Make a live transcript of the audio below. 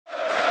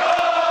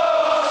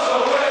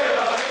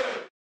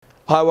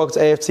Hi, welcome to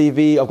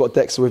AFTV. I've got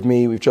Dexter with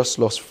me. We've just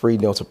lost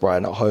 3-0 to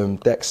Brighton at home.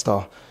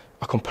 Dexter,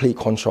 a complete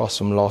contrast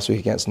from last week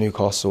against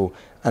Newcastle,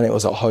 and it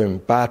was at home.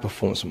 Bad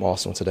performance from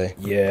Arsenal today.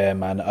 Yeah,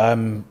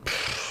 man.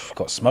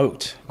 Got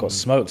smoked,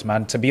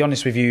 man. To be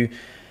honest with you,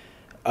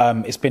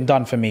 it's been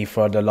done for me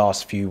for the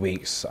last few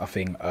weeks, I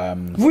think.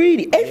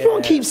 Really?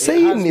 Everyone keeps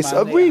saying this.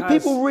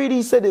 People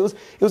really said it was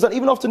like,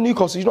 even after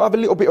Newcastle, you don't have a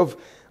little bit of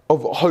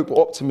hope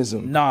or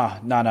optimism?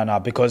 Nah,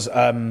 because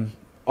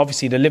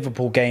obviously the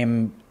Liverpool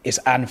game is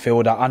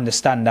Anfield, I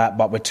understand that,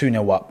 but we're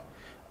 2-0 up.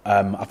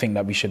 I think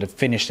that we should have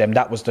finished them.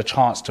 That was the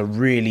chance to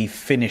really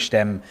finish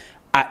them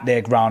at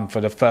their ground for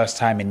the first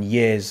time in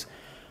years.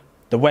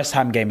 The West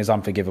Ham game is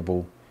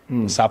unforgivable.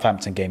 The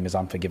Southampton game is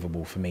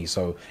unforgivable for me.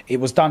 So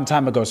it was done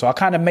time ago. So I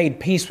kind of made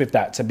peace with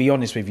that, to be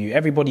honest with you.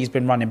 Everybody's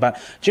been running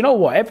banter. Do you know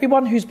what?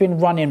 Everyone who's been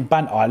running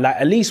banter, like,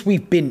 at least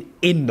we've been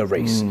in the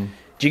race.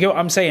 Do you get what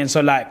I'm saying?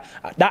 So, like,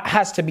 that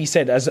has to be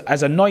said.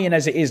 As annoying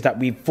as it is that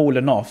we've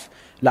fallen off,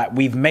 like,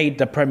 we've made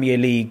the Premier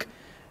League,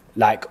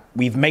 like,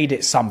 we've made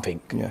it something.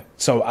 Yeah.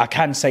 So I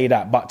can say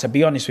that. But to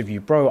be honest with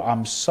you, bro,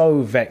 I'm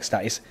so vexed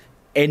that it's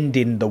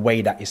ending the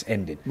way that it's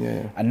ended.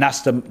 Yeah. And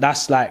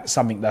that's like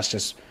something that's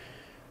just,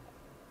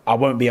 I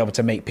won't be able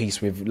to make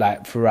peace with,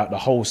 like, throughout the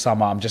whole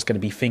summer. I'm just going to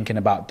be thinking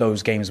about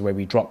those games where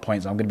we drop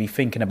points. I'm going to be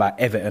thinking about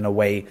Everton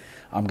away.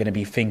 I'm going to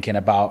be thinking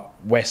about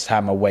West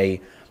Ham away.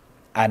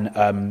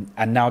 And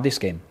now this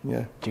game.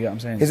 Yeah. Do you get what I'm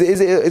saying? Is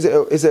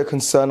it a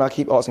concern? I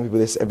keep asking people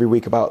this every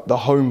week about the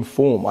home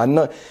form. I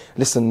know,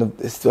 listen,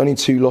 it's only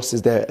 2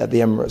 losses there at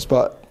the Emirates,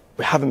 but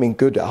we haven't been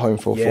good at home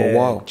for a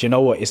while. Do you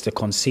know what? It's the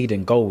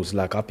conceding goals.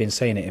 Like, I've been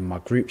saying it in my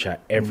group chat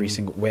every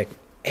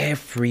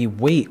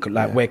week,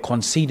 like, we're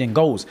conceding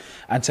goals.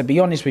 And to be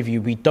honest with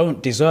you, we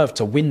don't deserve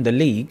to win the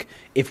league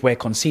if we're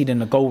conceding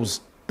the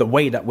goals the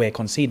way that we're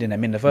conceding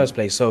them in the first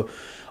place. So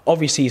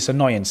obviously it's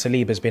annoying.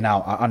 Saliba's been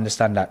out, I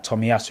understand that.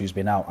 Tomiyasu's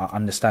been out, I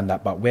understand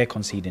that. But we're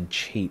conceding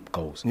cheap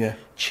goals. Yeah.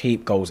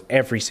 Cheap goals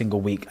every single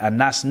week.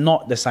 And that's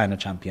not the sign of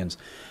champions.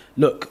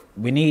 Look,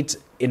 we need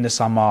in the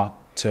summer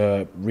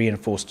to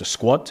reinforce the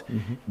squad.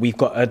 We've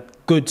got a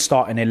good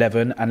starting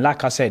 11. And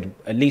like I said,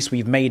 at least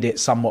we've made it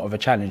somewhat of a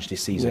challenge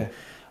this season. Yeah.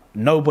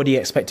 Nobody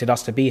expected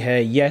us to be here,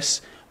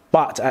 yes.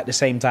 But at the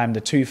same time,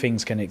 the two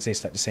things can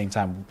exist at the same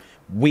time.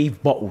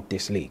 We've bottled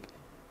this league.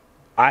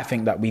 I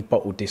think that we've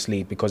bottled this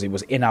league because it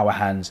was in our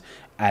hands,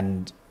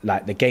 and,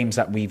 like, the games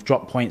that we've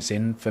dropped points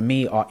in, for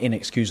me, are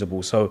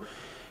inexcusable. So,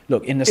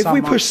 look, in the summer,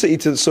 if we push City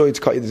to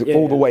cut you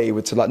all the way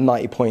to like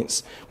 90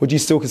 points, would you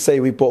still say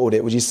we bottled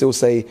it? Would you still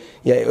say,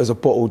 yeah, it was a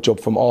bottled job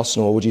from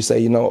Arsenal? Or would you say,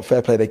 you know what,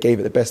 fair play, they gave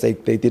it the best, they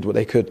did what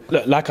they could?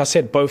 Look, like I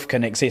said, both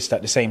can exist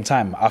at the same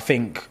time. I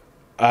think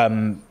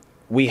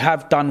we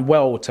have done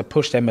well to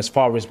push them as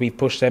far as we've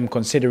pushed them,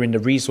 considering the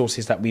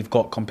resources that we've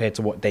got compared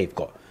to what they've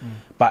got.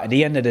 But at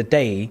the end of the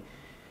day,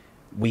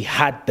 we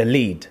had the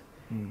lead.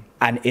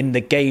 And in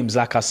the games,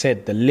 like I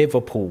said, the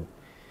Liverpool,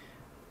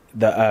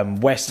 the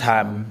West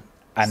Ham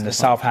and the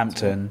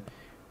Southampton,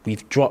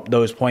 we've dropped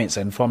those points.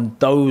 And from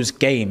those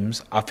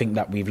games, I think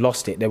that we've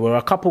lost it. There were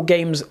a couple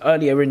games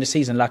earlier in the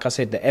season, like I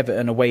said, the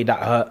Everton away, that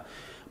hurt.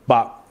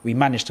 But we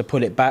managed to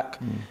pull it back.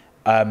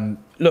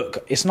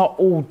 Look, it's not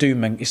all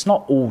doom and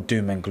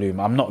gloom.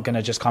 I'm not going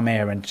to just come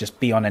here and just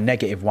be on a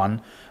negative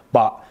one.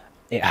 But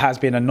it has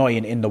been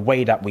annoying in the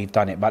way that we've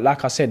done it. But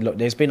like I said, look,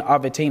 there's been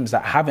other teams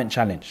that haven't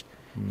challenged.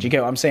 Do you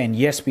get what I'm saying?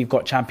 Yes, we've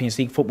got Champions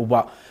League football,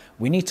 but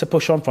we need to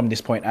push on from this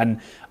point. And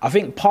I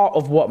think part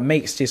of what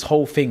makes this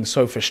whole thing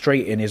so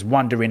frustrating is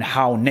wondering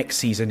how next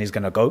season is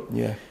going to go.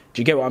 Yeah.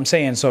 Do you get what I'm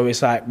saying? So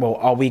it's like, well,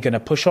 are we going to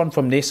push on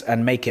from this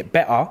and make it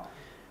better?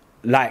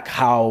 Like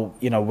how,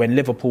 you know, when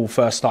Liverpool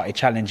first started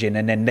challenging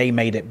and then they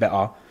made it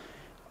better.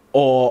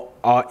 Or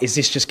is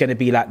this just going to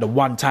be like the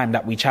one time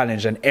that we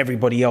challenge and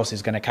everybody else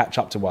is going to catch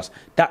up to us?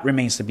 That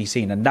remains to be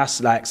seen. And that's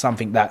like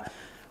something that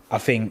I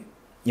think,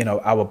 you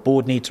know, our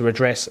board need to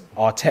address.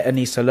 Arteta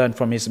needs to learn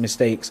from his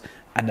mistakes,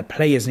 and the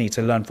players need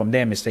to learn from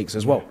their mistakes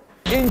as well.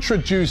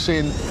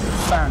 Introducing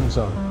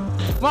FANZONE.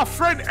 My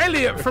friend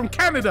Elliot from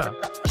Canada.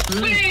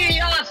 We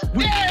are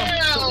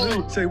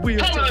still Say we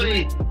are top of the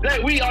league.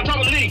 We are top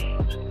of the league.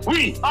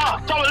 We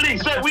are top of the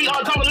league. Say we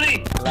are top of the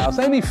league. Allows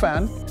any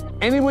fan,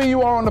 anywhere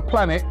you are on the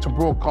planet, to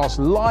broadcast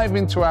live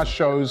into our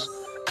shows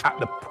at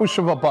the push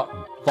of a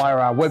button via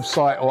our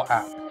website or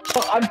app.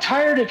 I'm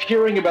tired of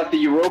hearing about the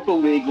Europa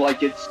League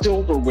like it's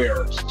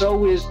silverware.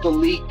 So is the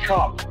League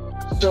Cup.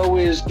 So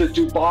is the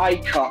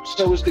Dubai Cup.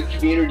 So is the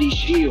Community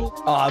Shield.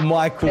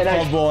 Michael,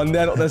 come on,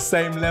 they're not the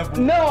same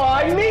level. No,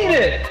 I mean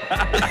it.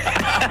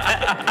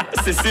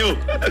 Cecile.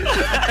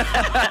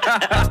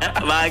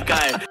 My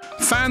guy.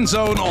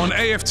 FANZONE on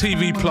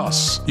AFTV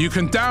Plus. You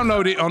can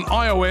download it on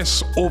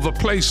iOS or the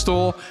Play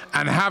Store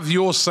and have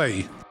your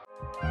say.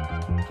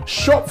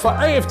 Shop for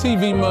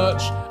AFTV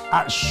merch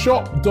at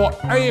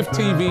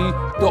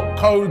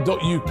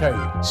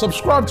shop.aftv.co.uk.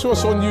 Subscribe to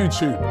us on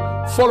YouTube.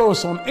 Follow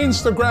us on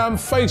Instagram,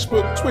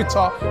 Facebook,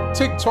 Twitter,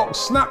 TikTok,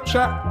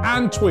 Snapchat,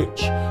 and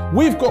Twitch.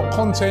 We've got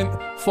content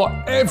for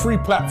every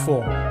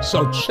platform,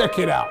 so check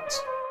it out.